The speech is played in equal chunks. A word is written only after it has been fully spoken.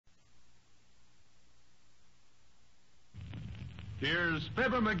Here's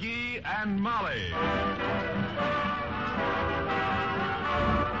Fibber, McGee, and Molly.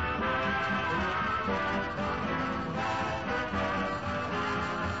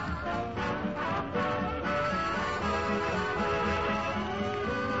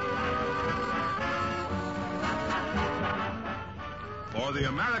 For the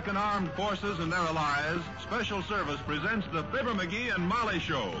American Armed Forces and their allies, Special Service presents the Fibber, McGee, and Molly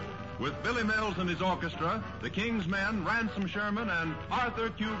Show. With Billy Mills and his orchestra, the King's Men, Ransom Sherman, and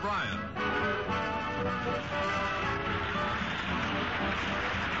Arthur Q. Bryan.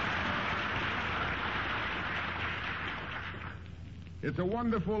 It's a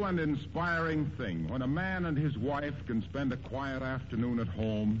wonderful and inspiring thing when a man and his wife can spend a quiet afternoon at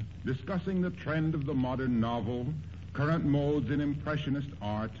home discussing the trend of the modern novel, current modes in impressionist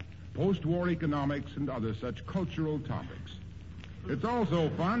art, post-war economics, and other such cultural topics. It's also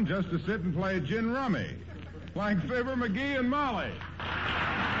fun just to sit and play gin rummy, like Fibber, McGee, and Molly.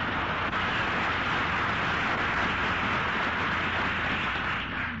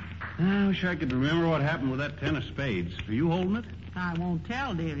 I wish I could remember what happened with that 10 of spades. Are you holding it? I won't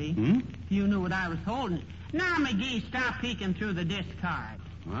tell, dearie. If you knew what I was holding. Now, McGee, stop peeking through the discard.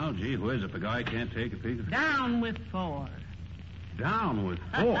 Well, gee whiz, if a guy can't take a peek at... Down with 4. Down with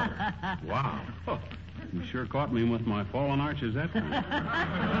 4? Wow. You sure caught me with my fallen arches that time.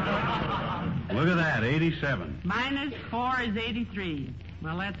 Look at that, 87. Minus 4 is 83.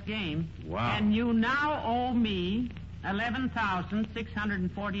 Well, that's game. Wow. And you now owe me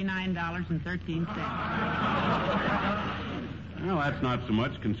 $11,649.13. Well, that's not so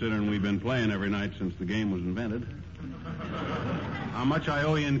much, considering we've been playing every night since the game was invented. How much I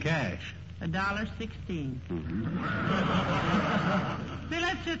owe you in cash? $1.16. See,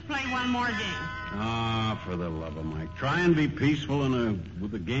 let's just play one more game. Ah, for the love of Mike. Try and be peaceful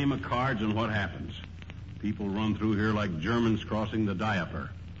with a game of cards, and what happens? People run through here like Germans crossing the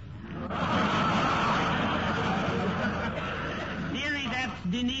diaper. Dearie, that's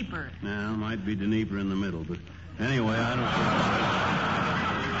Dnieper. Well, might be Dnieper in the middle, but anyway, I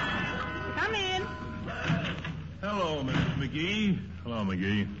don't... Come in. Hello, Mrs. McGee. Hello,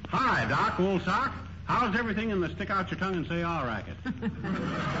 McGee. Hi, Doc, old sock. How's everything in the stick-out-your-tongue-and-say-all racket?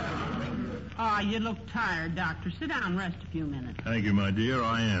 Oh, you look tired, Doctor. Sit down and rest a few minutes. Thank you, my dear.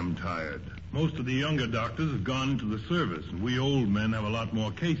 I am tired. Most of the younger doctors have gone to the service, and we old men have a lot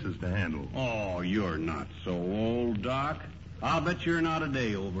more cases to handle. Oh, you're not so old, Doc. I'll bet you're not a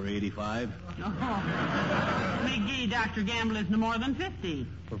day over 85. Oh, McGee, Dr. Gamble isn't more than 50.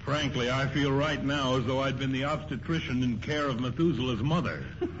 But frankly, I feel right now as though I'd been the obstetrician in care of Methuselah's mother.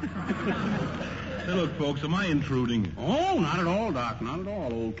 Hey, look, folks, am I intruding? Oh, not at all, Doc. Not at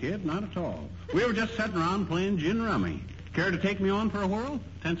all, old kid. Not at all. We were just sitting around playing gin rummy. Care to take me on for a whirl?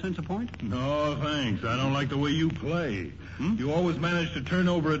 10 cents a point? No, thanks. I don't like the way you play. You always manage to turn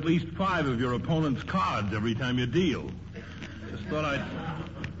over at least 5 of your opponent's cards every time you deal. Just thought I'd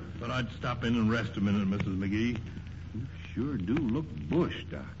stop in and rest a minute, Mrs. McGee. You sure do look bush,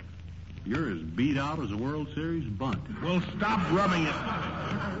 Doc. You're as beat out as a World Series bunt. Well, stop rubbing it.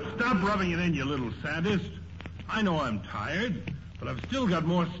 Stop rubbing it in, you little sadist. I know I'm tired, but I've still got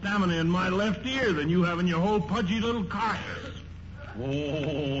more stamina in my left ear than you have in your whole pudgy little carcass.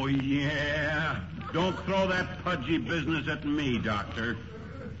 Oh, yeah. Don't throw that pudgy business at me, Doctor.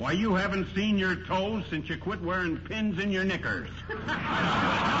 Why, you haven't seen your toes since you quit wearing pins in your knickers.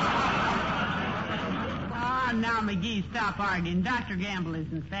 Oh, now, McGee, stop arguing. Dr. Gamble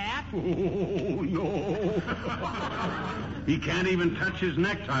isn't fat. Oh, no. He can't even touch his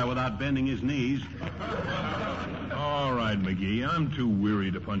necktie without bending his knees. All right, McGee. I'm too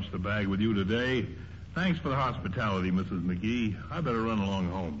weary to punch the bag with you today. Thanks for the hospitality, Mrs. McGee. I better run along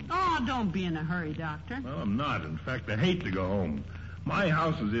home. Oh, don't be in a hurry, Doctor. Well, I'm not. In fact, I hate to go home. My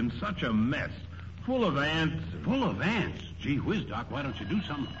house is in such a mess. Full of ants. Full of ants? Gee whiz, Doc, why don't you do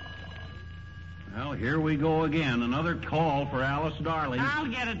something? Well, here we go again. Another call for Alice Darling. I'll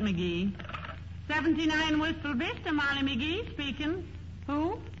get it, McGee. 79 Wistful Vista, Molly McGee speaking.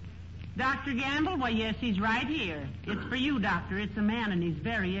 Who? Dr. Gamble? Why, yes, he's right here. It's for you, Doctor. It's a man, and he's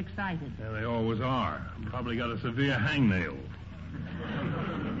very excited. Yeah, they always are. Probably got a severe hangnail.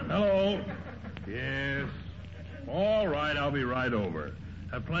 Hello. Yes. All right, I'll be right over.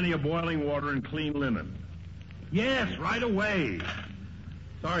 Have plenty of boiling water and clean linen. Yes, right away.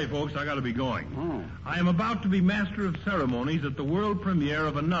 Sorry, folks, I got to be going. Oh. I am about to be master of ceremonies at the world premiere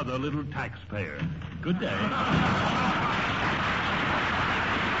of another little taxpayer. Good day.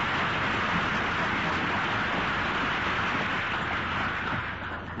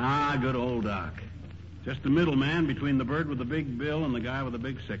 Ah, good old Doc. Just the middleman between the bird with the big bill and the guy with the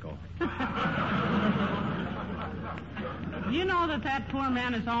big sickle. You know that poor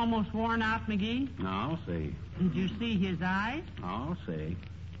man is almost worn out, McGee? I'll see. Did you see his eyes? I'll see.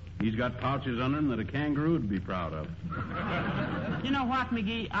 He's got pouches under him that a kangaroo would be proud of. You know what,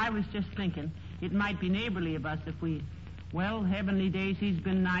 McGee? I was just thinking it might be neighborly of us if we... Well, heavenly days, he's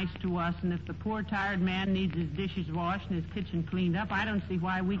been nice to us, and if the poor, tired man needs his dishes washed and his kitchen cleaned up, I don't see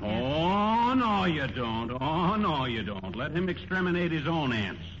why we can't... Oh, no, you don't. Oh, no, you don't. Let him exterminate his own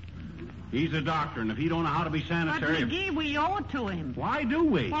ants. He's a doctor, and if he don't know how to be sanitary... But, McGee, we owe it to him. Why do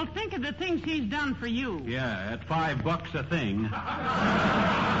we? Well, think of the things he's done for you. Yeah, at $5 a thing.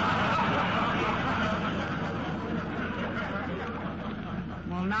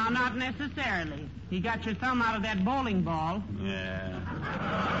 Well, now, not necessarily. He got your thumb out of that bowling ball. Yeah.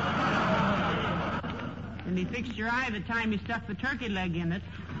 And he fixed your eye the time you stuck the turkey leg in it.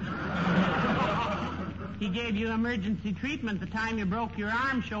 He gave you emergency treatment the time you broke your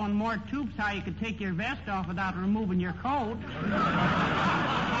arm, showing more tubes how you could take your vest off without removing your coat.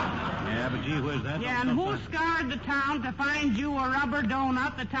 Yeah, but gee whiz, that... Yeah, and who scoured the town to find you a rubber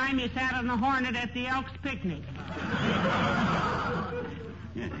donut the time you sat on the Hornet at the Elks picnic?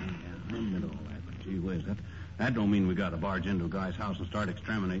 Yeah, I admit all that, but gee whiz, that don't mean we got to barge into a guy's house and start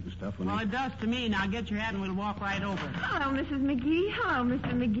exterminating stuff when Well, it does to me. Now get your hat and we'll walk right over. Hello, Mrs. McGee. Hello,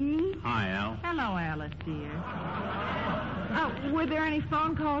 Mr. McGee. Hi, Al. Hello, Alice, dear. Were there any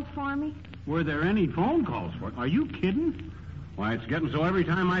phone calls for me? Were there any phone calls for it? Are you kidding? Why, it's getting so every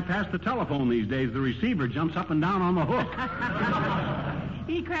time I pass the telephone these days, the receiver jumps up and down on the hook.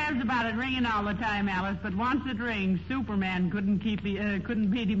 He crabs about it ringing all the time, Alice, but once it rings, Superman couldn't beat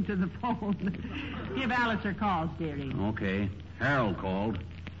him to the phone. Give Alice her calls, dearie. Okay. Harold called.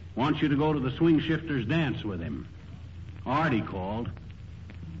 Wants you to go to the Swing Shifters dance with him. Artie called.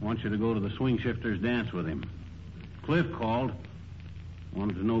 Wants you to go to the Swing Shifters dance with him. Cliff called.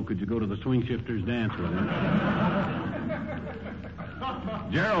 Wanted to know, could you go to the Swing Shifters dance with him?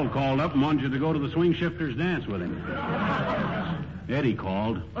 Gerald called up and wanted you to go to the Swing Shifters dance with him. Eddie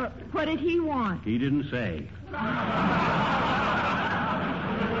called. What did he want? He didn't say.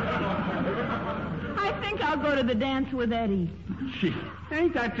 I think I'll go to the dance with Eddie. Gee,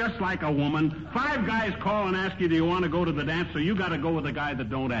 ain't that just like a woman? 5 guys call and ask you, do you want to go to the dance, so you got to go with the guy that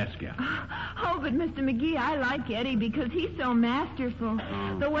don't ask you. Oh, but Mr. McGee, I like Eddie because he's so masterful.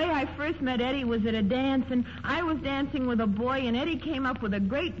 The way I first met Eddie was at a dance, and I was dancing with a boy, and Eddie came up with a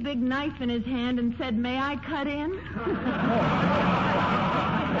great big knife in his hand and said, "May I cut in?"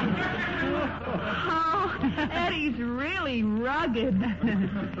 Oh, Eddie's really rugged.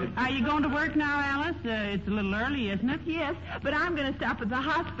 Are you going to work now, Alice? It's a little early, isn't it? Yes, but I'm going to stop at the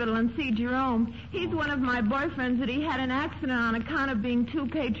hospital and see Jerome. He's one of my boyfriends that he had an accident on account of being too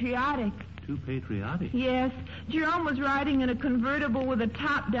patriotic. Too patriotic? Yes. Jerome was riding in a convertible with a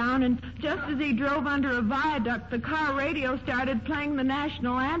top down, and just as he drove under a viaduct, the car radio started playing the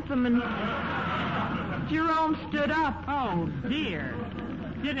national anthem, and Jerome stood up. Oh, dear.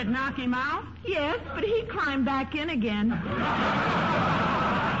 Did it knock him out? Yes, but he climbed back in again.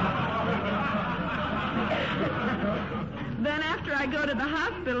 Then after I go to the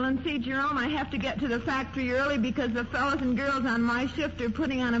hospital and see Jerome, I have to get to the factory early because the fellas and girls on my shift are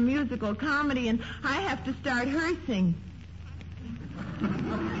putting on a musical comedy, and I have to start rehearsing.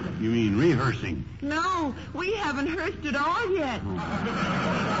 You mean rehearsing? No, we haven't rehearsed at all yet.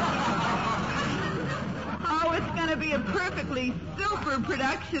 Oh, it's going to be a perfectly super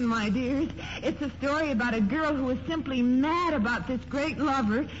production, my dears. It's a story about a girl who is simply mad about this great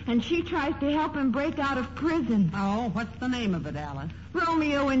lover, and she tries to help him break out of prison. Oh, what's the name of it, Alice?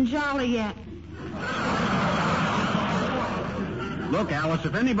 Romeo and Joliet. Look, Alice,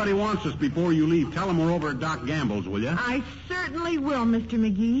 if anybody wants us before you leave, tell them we're over at Doc Gamble's, will you? I certainly will, Mr.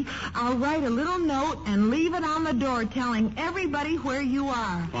 McGee. I'll write a little note and leave it on the door telling everybody where you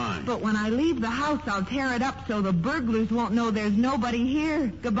are. Fine. But when I leave the house, I'll tear it up so the burglars won't know there's nobody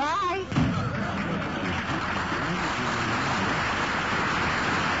here. Goodbye.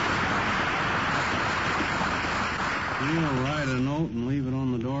 She'll write a note and leave it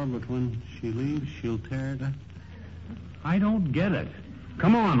on the door, but when she leaves, she'll tear it up. I don't get it.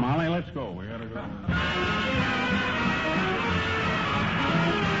 Come on, Molly, let's go. We gotta go.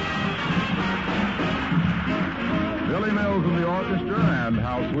 Billy Mills and the orchestra, and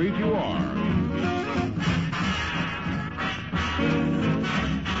How Sweet You Are.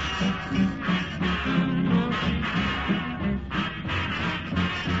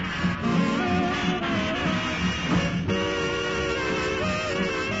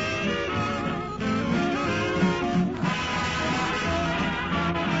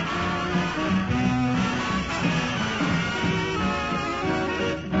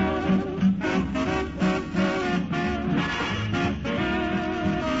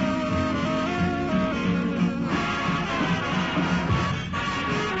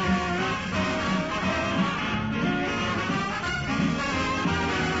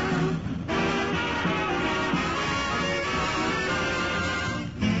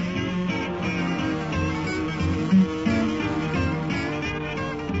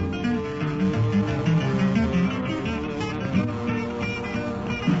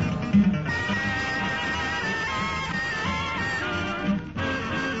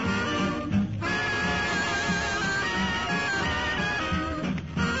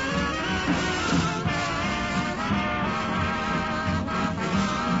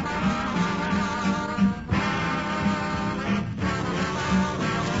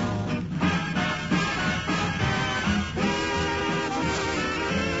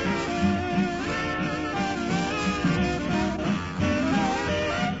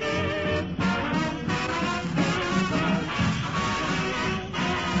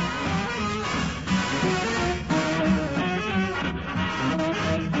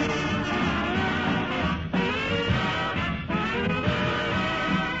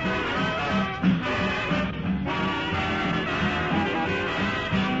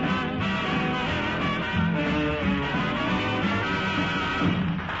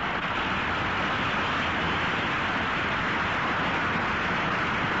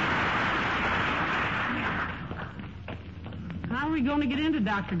 we going to get into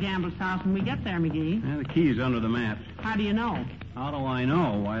Dr. Gamble's house when we get there, McGee? The key's under the mat. How do you know? How do I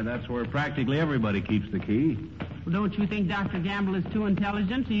know? Why, that's where practically everybody keeps the key. Well, don't you think Dr. Gamble is too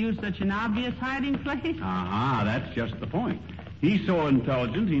intelligent to use such an obvious hiding place? That's just the point. He's so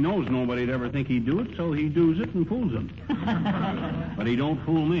intelligent, he knows nobody'd ever think he'd do it, so he does it and fools them. But he don't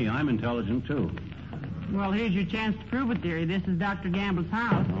fool me. I'm intelligent, too. Well, here's your chance to prove it, dearie. This is Dr. Gamble's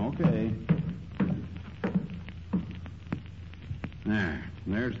house. Okay.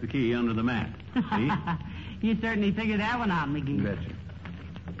 There's the key under the mat. See? You certainly figured that one out, McGee. Betcha.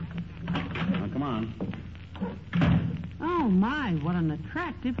 Now, come on. Oh, my, what an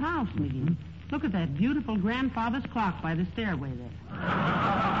attractive house, McGee. Look at that beautiful grandfather's clock by the stairway there.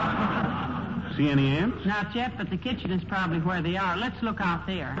 See any ants? Not yet, but the kitchen is probably where they are. Let's look out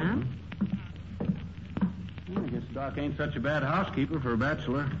there, huh? Well, I guess Doc ain't such a bad housekeeper for a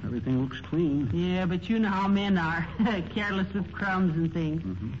bachelor. Everything looks clean. Yeah, but you know how men are. Careless with crumbs and things.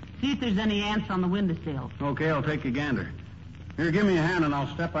 Mm-hmm. See if there's any ants on the windowsill. Okay, I'll take a gander. Here, give me a hand and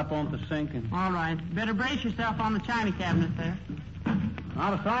I'll step up onto the sink and... All right. Better brace yourself on the china cabinet there.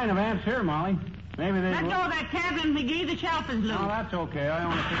 Not a sign of ants here, Molly. Maybe they... Let go of that cabinet, McGee. The shelf is loose. No, that's okay. I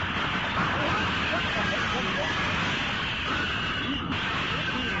only...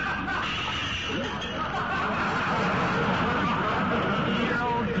 Dear,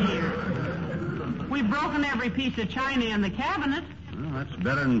 oh, dear. We've broken every piece of china in the cabinet. Well, that's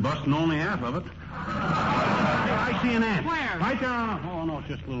better than busting only half of it. I see an ant. Where? Right there on... Oh, no, it's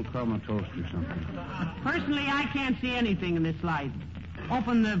just a little crumb of toast or something. Personally, I can't see anything in this light.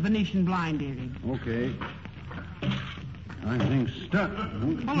 Open the Venetian blind, dearie. Okay. Everything's stuck.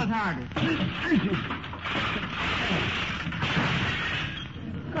 Pull it harder.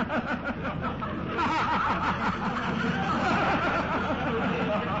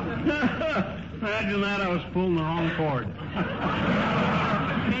 Imagine that, I was pulling the wrong cord.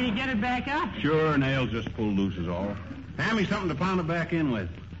 Can you get it back up? Sure, nails just pulled loose is all. Hand me something to pound it back in with.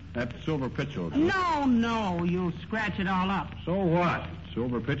 That silver pitcher. No, you'll scratch it all up. So what?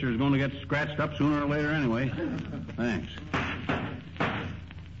 Silver pitcher's going to get scratched up sooner or later anyway. Thanks.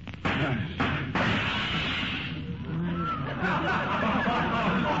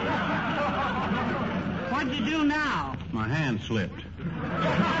 What'd you do now? My hand slipped.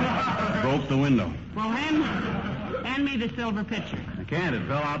 Broke the window. Well, hand me the silver pitcher. I can't. It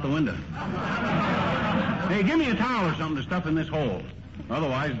fell out the window. Hey, give me a towel or something to stuff in this hole.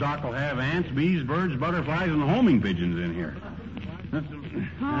 Otherwise, Doc will have ants, bees, birds, butterflies, and homing pigeons in here.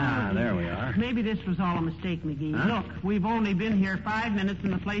 There we are. Maybe this was all a mistake, McGee. Huh? Look, we've only been here 5 minutes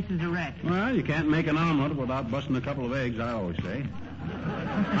and the place is a wreck. Well, you can't make an omelet without busting a couple of eggs, I always say.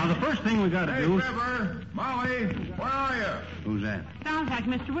 Now, the first thing we got to do... Hey, Fibber! Molly! Where are you? Who's that? Sounds like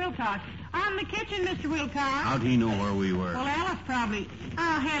Mr. Wilcox. I'm in the kitchen, Mr. Wilcox. How'd he know where we were? Well, Alice probably...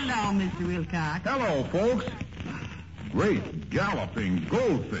 Oh, hello, Mr. Wilcox. Hello, folks. Great galloping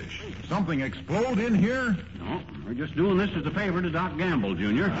goldfish. Something explode in here? No, we're just doing this as a favor to Doc Gamble,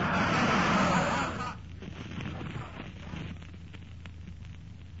 Jr.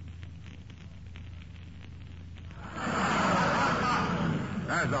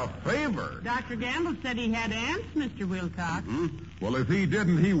 As a favor? Dr. Gamble said he had ants, Mr. Wilcox. Well, if he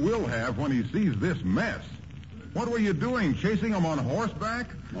didn't, he will have when he sees this mess. What were you doing, chasing him on horseback?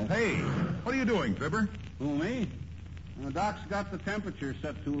 No. Hey, what are you doing, Fibber? Who, me? Doc's got the temperature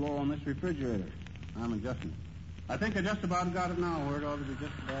set too low on this refrigerator. I'm adjusting it. I think I just about got it now where it ought to be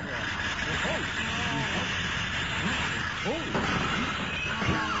just about right.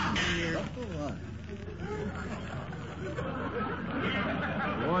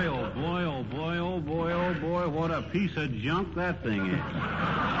 Boy, oh boy, oh boy, oh boy, oh boy, what a piece of junk that thing is.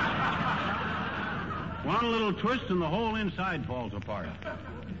 One little twist and the whole inside falls apart.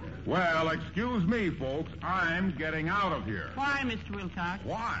 Well, excuse me, folks. I'm getting out of here. Why, Mr. Wilcox?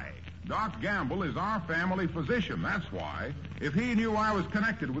 Why? Doc Gamble is our family physician, that's why. If he knew I was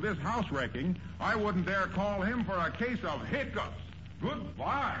connected with this house wrecking, I wouldn't dare call him for a case of hiccups.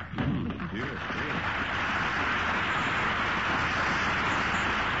 Goodbye. Dear.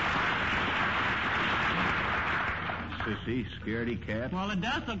 Sissy, scaredy cat. Well, it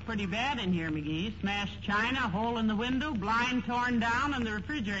does look pretty bad in here, McGee. Smashed china, hole in the window, blind torn down, and the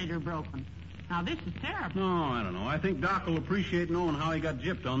refrigerator broken. Now, this is terrible. No, I don't know. I think Doc will appreciate knowing how he got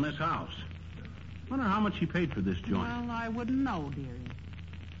gypped on this house. Wonder how much he paid for this joint. Well, I wouldn't know, dearie.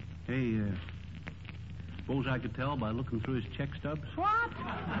 Hey, Suppose I could tell by looking through his check stubs? What?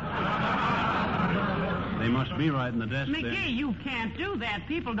 They must be right in the desk there. McGee, you can't do that.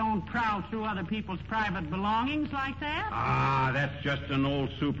 People don't prowl through other people's private belongings like that. Ah, that's just an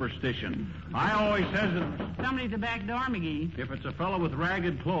old superstition. I always says that Somebody's at the back door, McGee. if it's a fellow with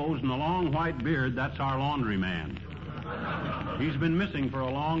ragged clothes and a long white beard, that's our laundryman. He's been missing for a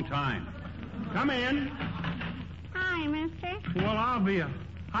long time. Come in. Hi, mister. Well, I'll be a...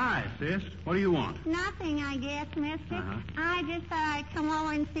 Hi, sis. What do you want? Nothing, I guess, mister. Uh-huh. I just thought I'd come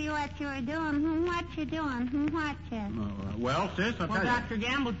over and see what you were doing. What you doing? What you? Well, sis, I'll Well, tell you. Dr.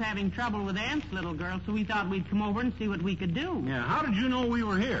 Gamble's having trouble with Aunt's little girl, so we thought we'd come over and see what we could do. Yeah, how did you know we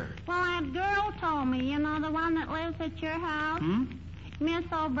were here? Well, that girl told me. You know, the one that lives at your house? Miss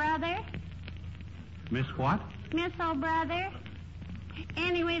O'Brother? Miss what? Miss O'Brother?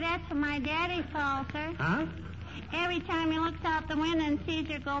 Anyway, that's what my daddy calls her. Huh? Every time he looks out the window and sees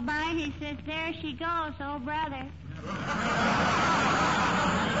her go by, he says, there she goes, O'Brother.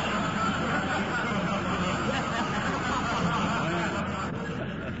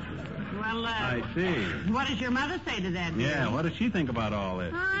 Well, I see. what does your mother say to that? Yeah, what does she think about all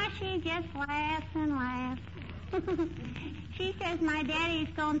this? Oh, she just laughs and laughs. She says my daddy's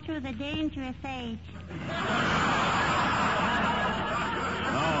going through the dangerous age. Oh,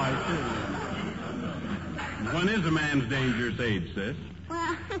 I see. When is a man's dangerous age, sis?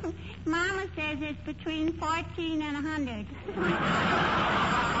 Well, Mama says it's between 14 and 100.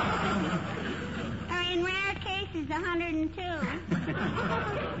 Or in rare cases, 102.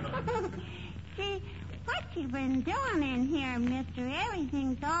 See, what you been doing in here, mister?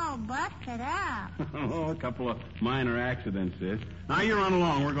 Everything's all busted up. Oh, a couple of minor accidents, sis. Now, you run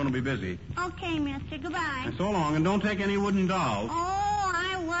along. We're going to be busy. Okay, mister, goodbye. And so long, and don't take any wooden dolls. Oh,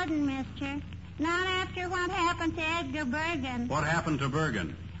 I wouldn't, mister. Not after what happened to Edgar Bergen. What happened to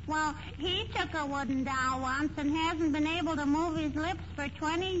Bergen? Well, he took a wooden doll once and hasn't been able to move his lips for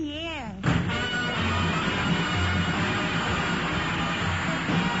 20 years.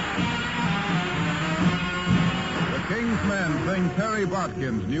 The King's Men sing Terry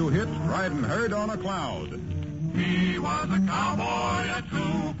Botkin's new hit, Riding Herd on a Cloud. He was a cowboy, a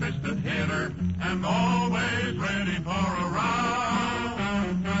two-fisted hitter, and always ready for a round.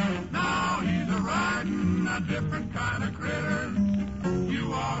 Now he's a-riding a different kind of critter.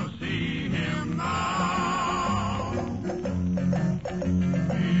 You ought to see him now.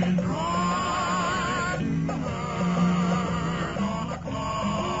 He's riding the herd on a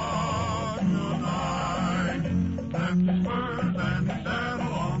cloud tonight. Left his spurs and his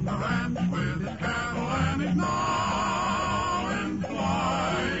saddle on the ranch with his cattle, and he's now in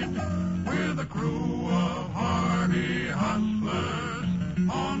flight with a crew of hardy hustlers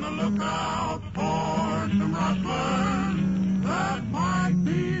on the lookout for some rustlers that might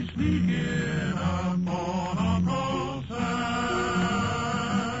be sneaking up on Uncle Sam.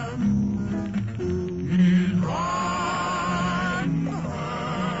 He's riding the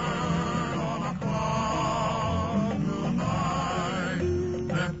herd on a cloud tonight.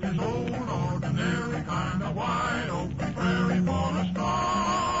 Left his old ordinary kind of wide open prairie for a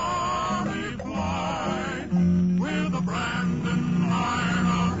starry flight with a Brandon iron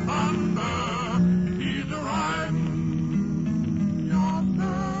of thunder. He's a-riding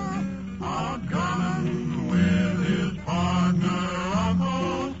yonder, out gunning with his partner,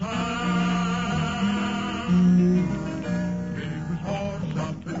 Uncle Sam. Gave his horse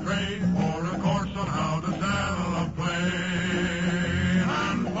up in trade for a course on how to saddle a plain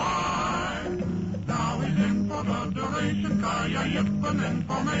and wide. Now he's in for the duration, yipping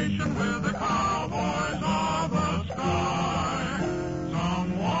information with the cowboys of the sky.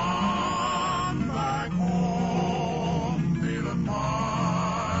 Someone back home feeling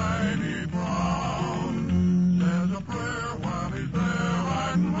mighty proud says a prayer while he's there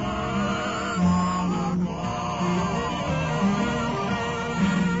riding herd on a cloud.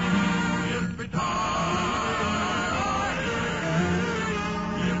 Yippee-ki-yay,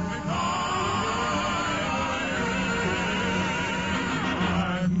 yippee-ki-yay,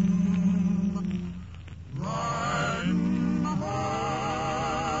 riding the herd on a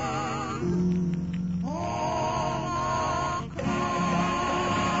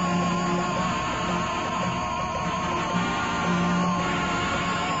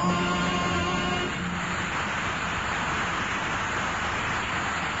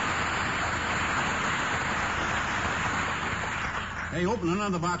Hey, open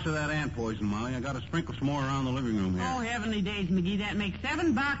another box of that ant poison, Molly. I got to sprinkle some more around the living room here. Oh, heavenly days, McGee. That makes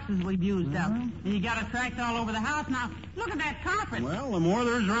 7 boxes we've used up. And you got it tracked all over the house. Now, look at that carpet. Well, the more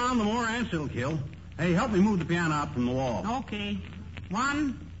there's around, the more ants it'll kill. Hey, help me move the piano out from the wall. Okay.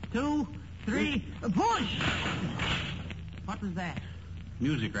 1, 2, 3. Push! What was that?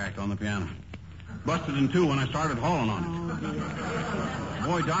 Music rack on the piano. Busted in two when I started hauling on it. Oh, dear.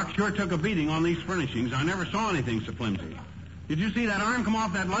 Boy, Doc sure took a beating on these furnishings. I never saw anything so flimsy. Did you see that arm come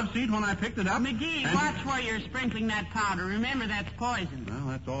off that love seat when I picked it up? McGee, watch where you're sprinkling that powder. Remember, that's poison. Well,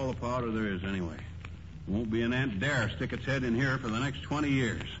 that's all the powder there is anyway. Won't be an ant dare stick its head in here for the next 20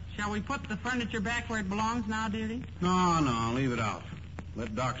 years. Shall we put the furniture back where it belongs now, dearie? No, leave it out.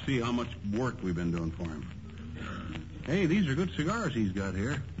 Let Doc see how much work we've been doing for him. Hey, these are good cigars he's got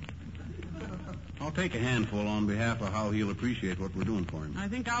here. I'll take a handful on behalf of how he'll appreciate what we're doing for him. I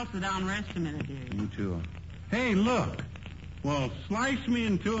think I'll sit down and rest a minute, dearie. Me too. Hey, look. Well, slice me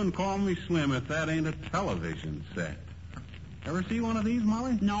in two and call me Slim if that ain't a television set. Ever see one of these,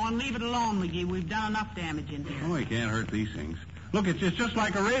 Molly? No, and leave it alone, McGee. We've done enough damage in here. Oh, you can't hurt these things. Look, it's just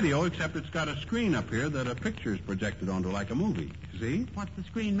like a radio, except it's got a screen up here that a picture's projected onto like a movie. See? What's the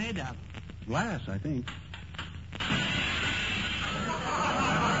screen made of? Glass, I think.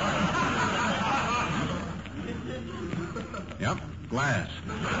 Yep, glass.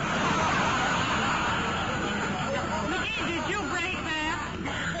 McGee, did you break that?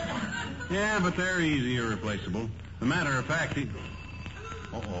 Yeah, but they're easy irreplaceable. As a matter of fact,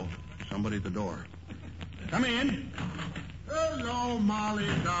 Uh-oh, somebody at the door. Come in. Hello, Molly,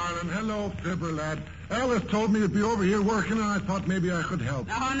 darling. Hello, Fibber, lad. Alice told me you'd be over here working, and I thought maybe I could help.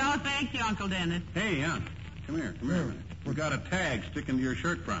 Oh, no, thank you, Uncle Dennis. Hey, come here a minute. We got a tag sticking to your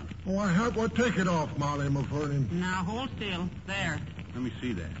shirt front. Oh, I help. Well, take it off, Molly McVernon. Now, hold still. There. Let me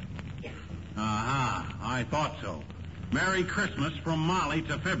see that. I thought so. Merry Christmas from Molly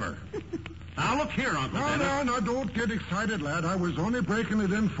to Fibber. Now, look here, Uncle Dennis. No, don't get excited, lad. I was only breaking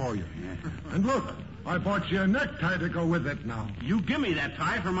it in for you. And look, I bought you a necktie to go with it now. You give me that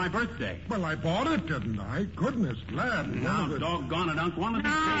tie for my birthday. Well, I bought it, didn't I? Goodness, lad. Now, doggone it, Uncle. One of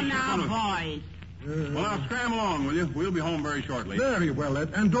these days you're Now, gonna... boys. Well, now, scram along, will you? We'll be home very shortly. Very well,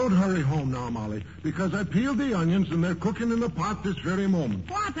 Ed. And don't hurry home now, Molly, because I peeled the onions and they're cooking in the pot this very moment.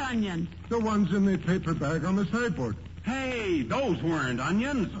 What onions? The ones in the paper bag on the sideboard. Hey, those weren't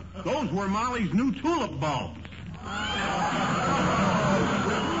onions. Those were Molly's new tulip bulbs.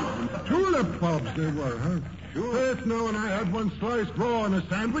 Tulip bulbs they were, huh? Sure. Faith, no, and I had one sliced raw in a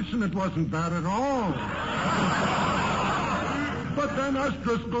sandwich, and it wasn't bad at all. But then us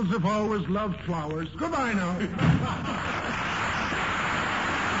Driscolls have always loved flowers. Goodbye now.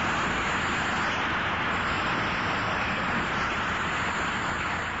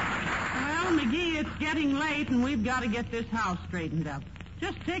 Well, McGee, it's getting late, and we've got to get this house straightened up.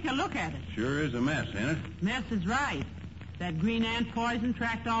 Just take a look at it. Sure is a mess, ain't it? Mess is right. That green ant poison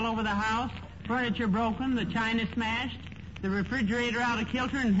tracked all over the house, furniture broken, the china smashed, the refrigerator out of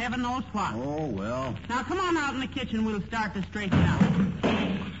kilter, and heaven knows what. Oh, well. Now, come on out in the kitchen. We'll start to straighten out.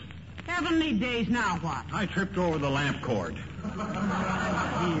 Heavenly days, now what? I tripped over the lamp cord.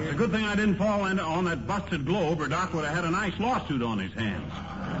 It's a good thing I didn't fall on that busted globe, or Doc would have had a nice lawsuit on his hands.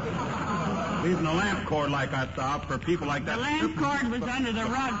 Leaving a lamp cord like that out for people like that. The lamp cord was under the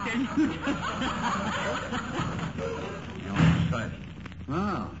rug.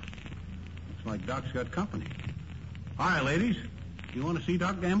 Oh, looks like Doc's got company. All right, ladies. You want to see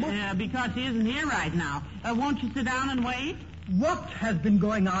Doc Gamble? Because he isn't here right now. Won't you sit down and wait? What has been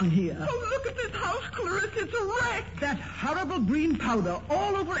going on here? Oh, look at this house, Clarissa. It's a wreck. That horrible green powder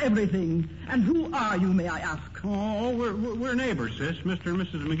all over everything. And who are you, may I ask? Oh, we're neighbors, sis, Mr. and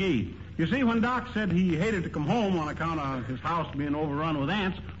Mrs. McGee. You see, when Doc said he hated to come home on account of his house being overrun with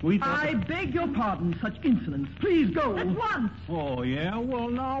ants, we thought... I beg your pardon, such insolence. Please go. At once. Oh, yeah? Well,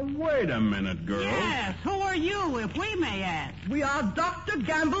 now, wait a minute, girl. Yes, who are you, if we may ask? We are Dr.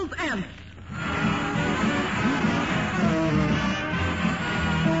 Gamble's ants.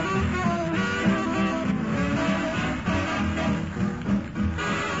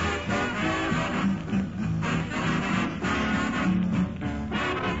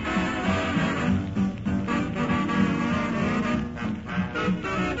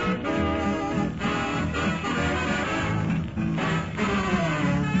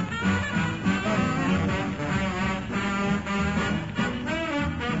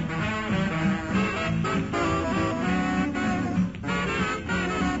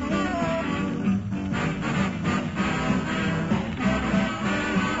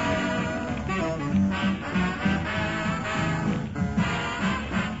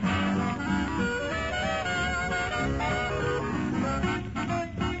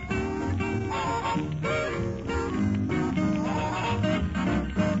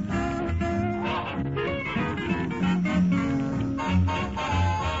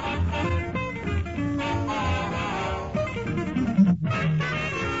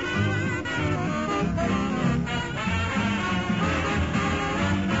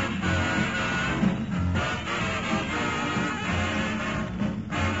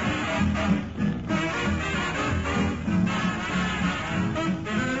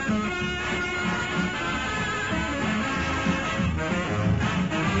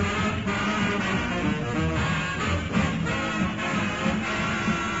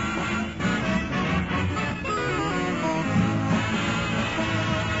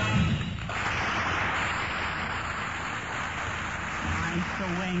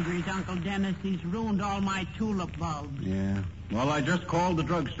 angry at Uncle Dennis. He's ruined all my tulip bulbs. Yeah. Well, I just called the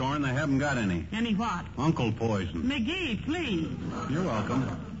drugstore, and they haven't got any. Any what? Uncle poison. McGee, please. You're welcome.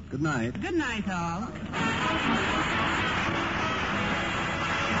 Good night. Good night, all.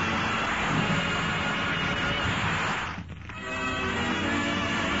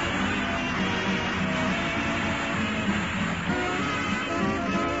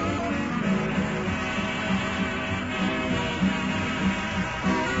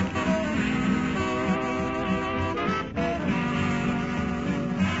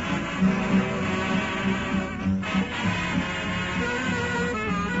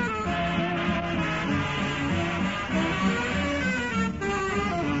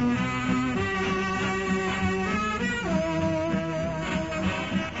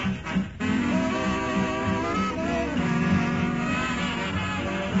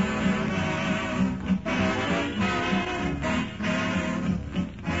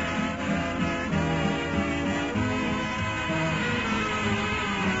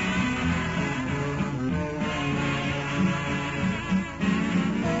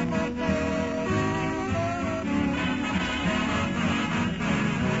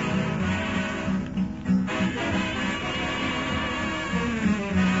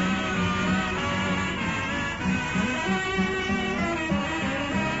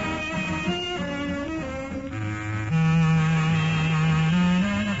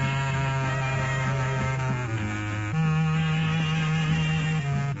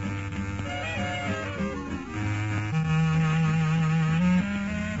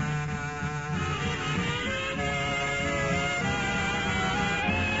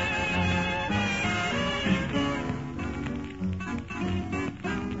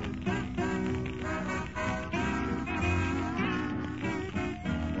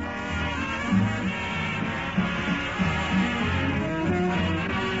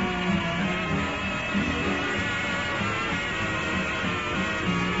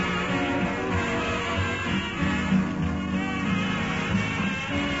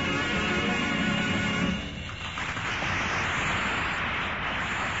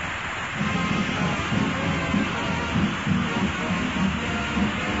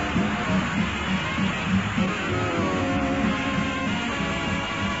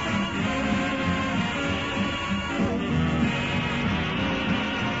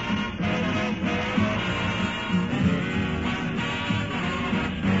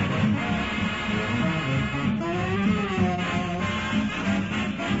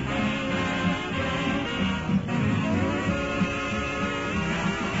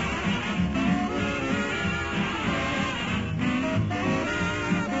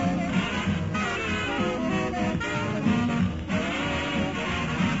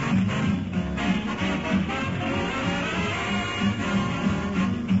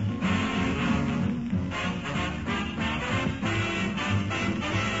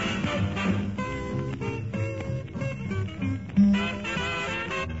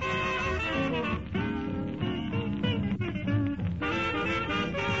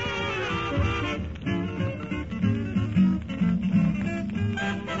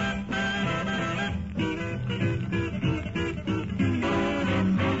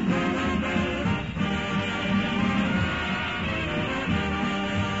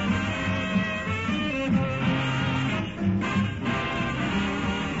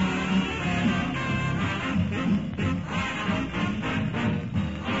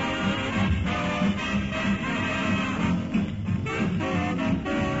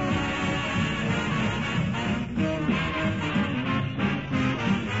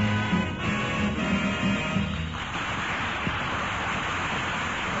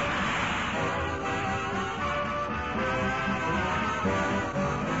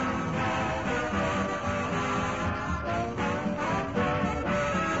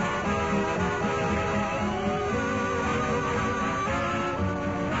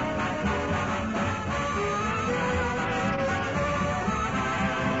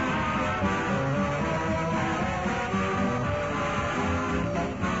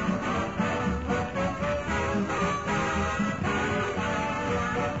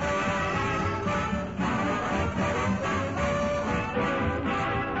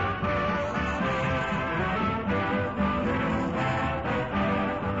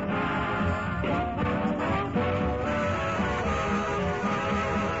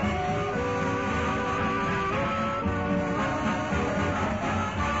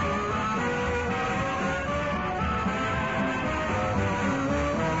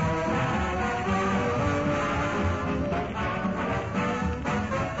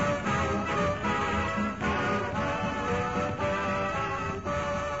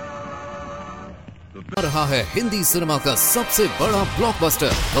 रहा है Hindi cinema का सबसे बड़ा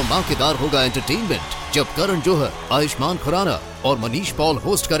blockbuster. धमाकेदार होगा entertainment जब करण जौहर, आयुष्मान खुराना और Manish Paul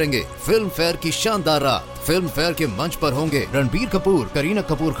host करेंगे फिल्म फेयर की शानदार रात। फिल्म फेयर के मंच पर होंगे रणबीर कपूर, करीना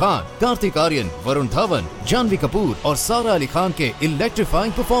कपूर खान, कार्तिक आर्यन, वरुण धवन, जानवी कपूर और सारा अली खान के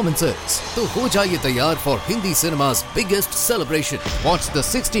इलेक्ट्रीफाइंग परफॉर्मेंसेस। तो हो जाइए तैयार for Hindi cinema's biggest celebration. Watch the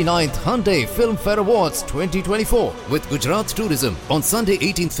 69th Hyundai Film Fair Awards 2024 with Gujarat Tourism on Sunday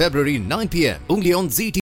 18th February 9 p.m. only on ZT.